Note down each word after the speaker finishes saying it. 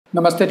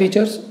Namaste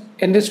teachers.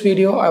 In this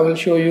video, I will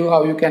show you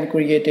how you can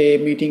create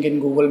a meeting in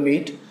Google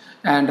Meet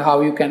and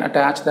how you can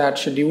attach that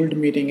scheduled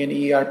meeting in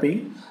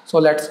ERP. So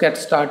let's get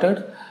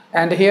started.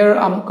 And here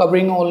I'm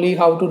covering only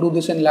how to do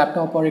this in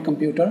laptop or a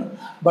computer.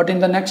 But in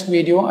the next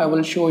video, I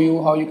will show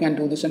you how you can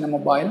do this in a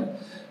mobile.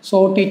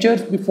 So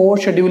teachers, before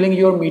scheduling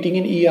your meeting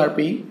in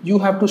ERP, you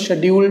have to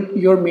schedule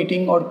your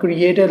meeting or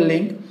create a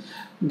link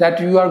that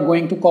you are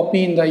going to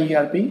copy in the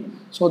ERP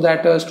so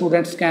that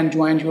students can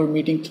join your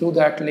meeting through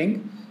that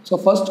link. So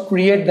first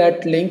create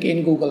that link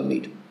in Google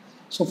Meet.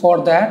 So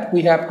for that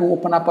we have to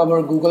open up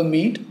our Google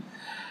Meet,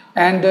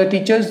 and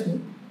teachers,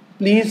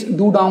 please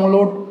do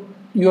download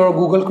your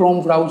Google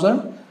Chrome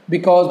browser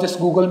because this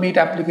Google Meet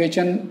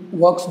application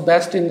works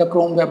best in the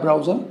Chrome web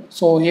browser.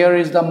 So here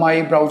is the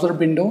my browser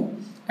window,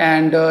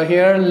 and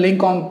here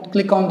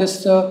click on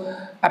this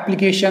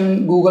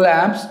application Google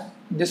Apps,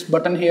 this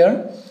button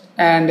here,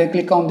 and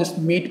click on this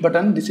Meet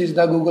button. This is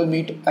the Google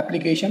Meet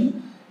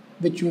application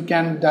which you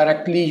can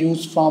directly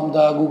use from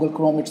the Google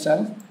Chrome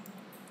itself.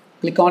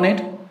 Click on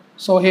it.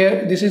 So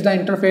here this is the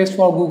interface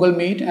for Google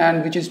Meet,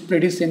 and which is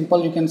pretty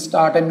simple. You can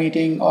start a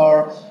meeting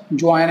or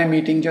join a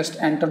meeting, just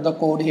enter the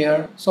code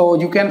here. So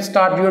you can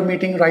start your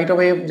meeting right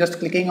away just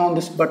clicking on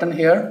this button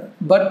here.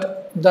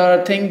 But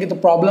the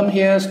problem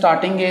here,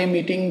 starting a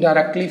meeting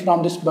directly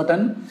from this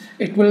button,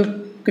 it will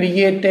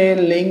create a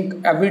link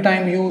every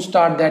time you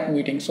start that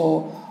meeting.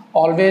 So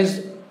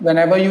always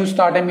whenever you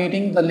start a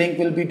meeting, the link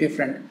will be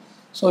different.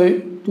 So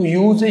to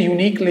use a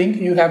unique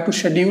link, you have to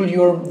schedule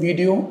your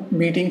video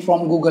meeting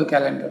from Google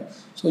Calendar.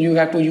 So you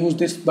have to use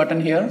this button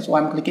here. So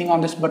I'm clicking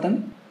on this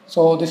button.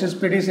 So this is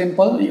pretty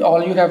simple.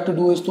 All you have to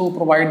do is to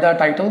provide the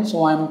title.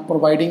 So I'm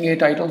providing a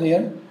title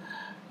here,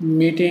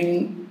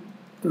 meeting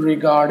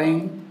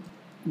regarding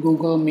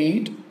Google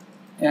Meet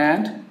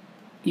and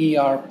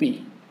ERP.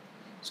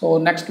 So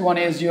next one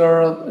is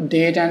your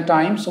date and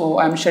time. So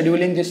I'm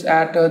scheduling this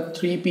at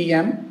 3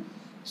 p.m.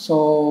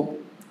 So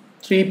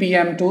 3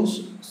 p.m. to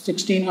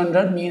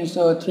 1600 means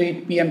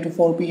 3 p.m. to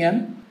 4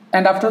 p.m.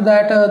 And after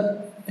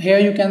that, here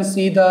you can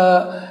see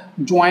the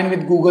join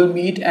with Google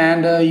Meet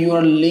and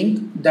your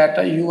link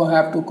that you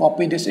have to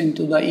copy this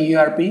into the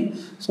ERP.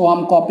 So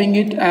I'm copying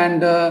it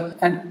and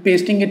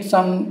pasting it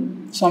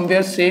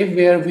somewhere safe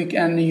where we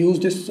can use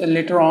this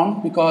later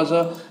on,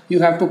 because you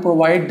have to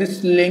provide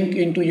this link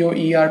into your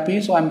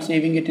ERP. So I'm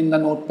saving it in the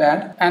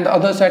notepad, and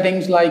other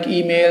settings like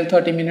email,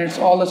 30 minutes,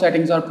 all the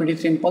settings are pretty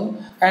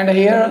simple. And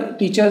here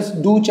teachers,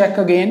 do check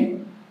again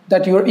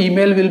that your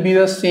email will be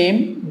the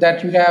same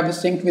that you have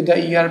synced with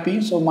the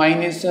ERP. So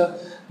mine is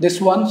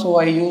this one. So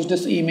I used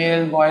this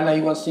email while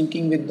I was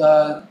syncing with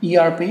the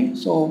ERP.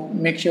 So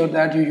make sure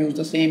that you use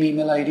the same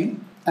email ID.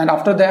 And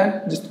after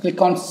that, just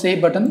click on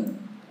Save button,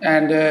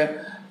 and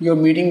your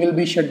meeting will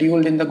be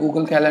scheduled in the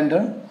Google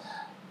Calendar.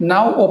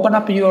 Now open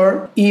up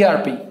your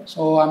ERP.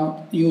 So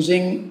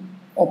I'm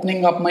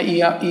opening up my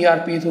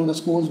ERP through the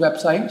school's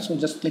website. So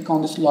just click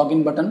on this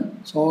login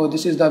button. So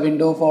this is the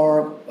window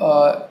for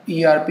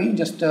ERP.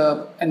 Just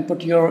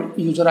input your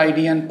user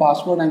ID and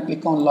password and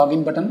click on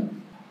login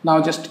button.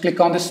 Now just click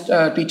on this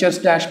teacher's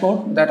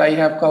dashboard that I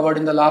have covered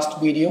in the last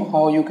video,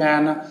 how you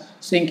can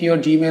sync your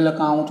Gmail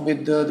account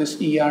with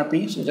this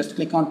ERP. So just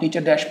click on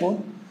teacher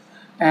dashboard,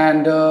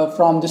 and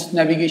from this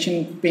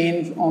navigation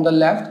pane on the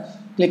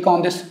left, click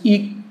on this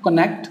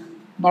e-connect,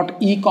 not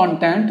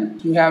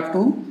e-content. You have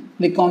to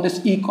click on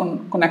this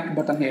e-connect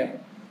button here,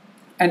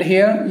 and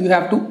here you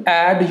have to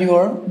add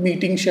your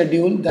meeting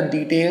schedule, the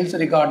details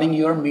regarding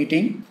your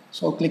meeting.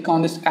 So click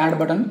on this add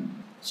button.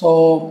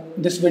 So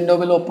this window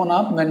will open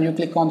up when you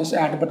click on this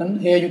add button.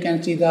 Here you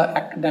can see the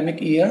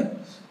academic year.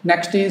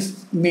 Next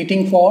is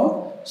meeting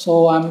for.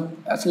 So I'm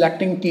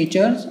selecting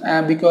teachers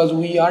because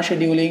we are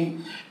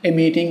scheduling a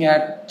meeting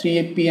at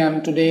 3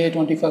 p.m. today,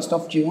 21st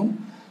of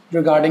June,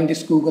 regarding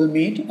this Google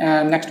Meet.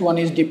 And next one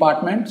is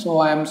department. So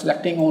I am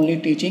selecting only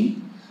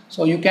teaching.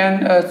 So you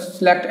can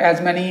select as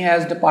many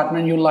as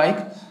department you like.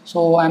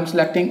 So I'm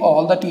selecting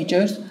all the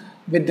teachers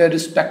with their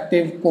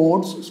respective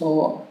codes.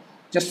 So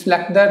just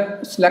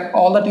select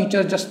all the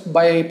teachers just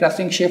by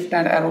pressing shift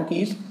and arrow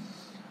keys.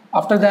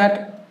 After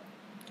that,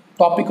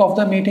 topic of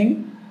the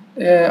meeting,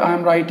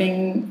 I'm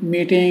writing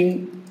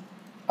meeting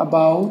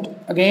about,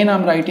 again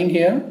I'm writing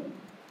here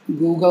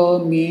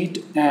Google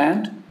Meet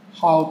and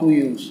how to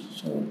use.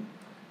 So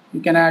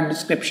you can add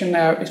description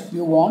if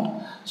you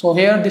want. So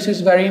here this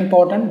is very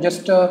important.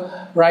 Just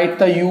write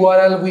the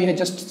URL we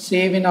just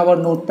save in our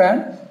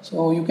notepad.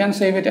 So you can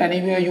save it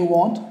anywhere you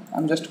want.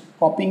 I'm just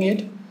copying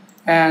it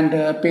and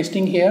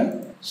pasting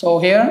here. So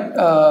here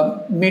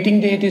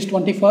meeting date is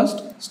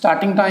 21st.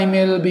 Starting time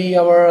will be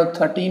our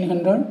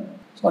 1500.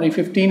 So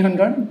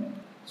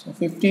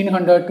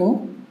 1500 to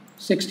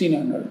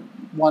 1600,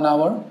 1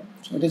 hour.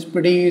 So it is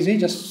pretty easy.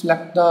 Just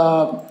select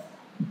the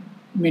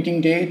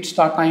meeting date,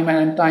 start time and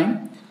end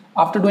time.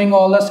 After doing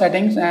all the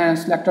settings and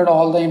selected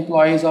all the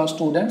employees or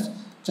students,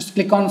 just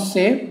click on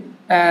save,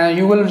 and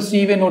you will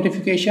receive a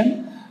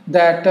notification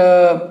that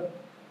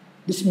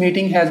this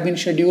meeting has been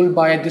scheduled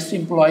by this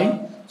employee.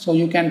 So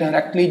you can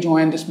directly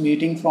join this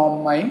meeting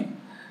from my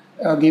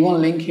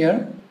given link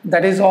here.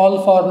 That is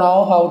all for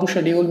now, how to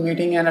schedule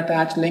meeting and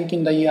attach link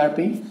in the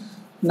ERP.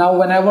 Now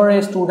whenever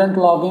a student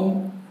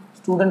login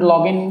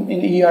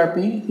in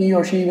ERP, he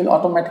or she will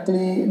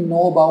automatically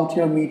know about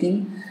your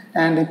meeting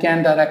and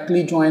can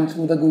directly join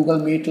through the Google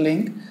Meet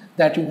link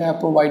that you have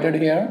provided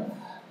here.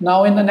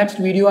 Now in the next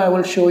video, I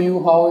will show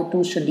you how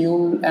to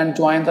schedule and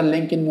join the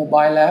link in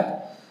mobile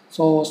app.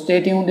 So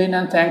stay tuned in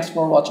and thanks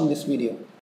for watching this video.